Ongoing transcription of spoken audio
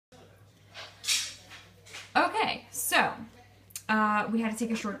we had to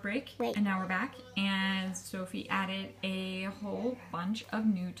take a short break, and now we're back. And Sophie added a whole bunch of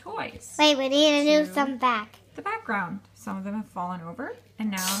new toys. Wait, we need to do some back. The background. Some of them have fallen over,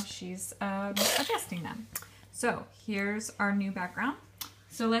 and now she's adjusting them. So here's our new background.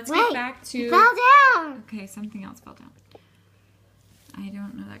 So let's get back to... It fell down! Okay, something else fell down. I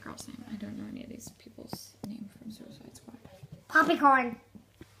don't know that girl's name. I don't know any of these people's name from Suicide Squad. Popcorn.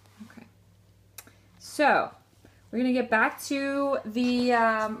 Okay. So, we're going to get back to the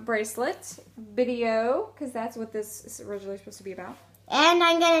bracelet video, because that's what this is originally supposed to be about. And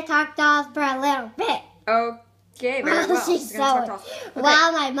I'm going to talk dolls for a little bit. Okay, very well. She's sewing.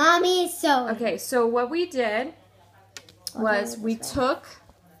 While my mommy is sewing. Okay, so what we did was we took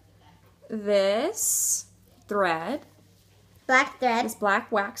this thread, this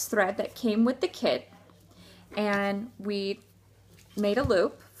black wax thread that came with the kit, and we made a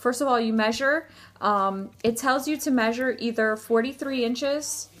loop. First of all, you measure, it tells you to measure either 43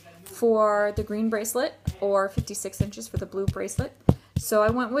 inches for the green bracelet or 56 inches for the blue bracelet. So I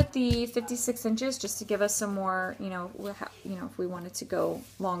went with the 56 inches just to give us some more, you know, if we wanted to go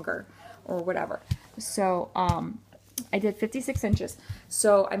longer or whatever. So I did 56 inches.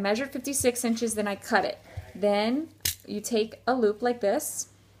 So I measured 56 inches, then I cut it. Then you take a loop like this,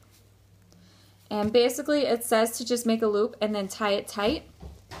 and basically it says to just make a loop and then tie it tight.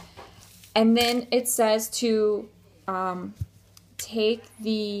 And then it says to take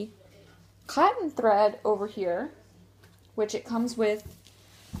the cotton thread over here, which it comes with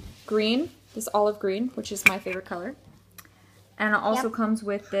green, this olive green, which is my favorite color. And it also comes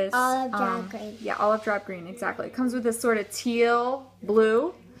with this olive drab green. Yeah, olive drab green, exactly. It comes with this sort of teal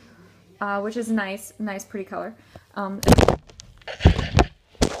blue, which is nice, pretty color.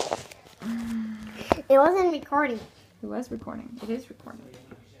 It wasn't recording. It was recording. It is recording.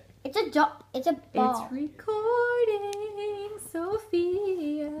 It's a ball. It's recording,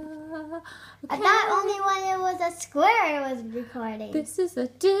 Sophia. Okay. I thought only when it was a square it was recording. This is a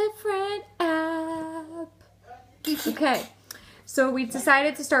different app. Okay, so we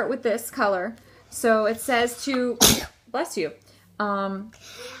decided to start with this color. So it says to, bless you.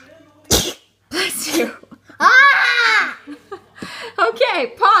 Bless you. Ah! Okay,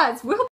 pause. We'll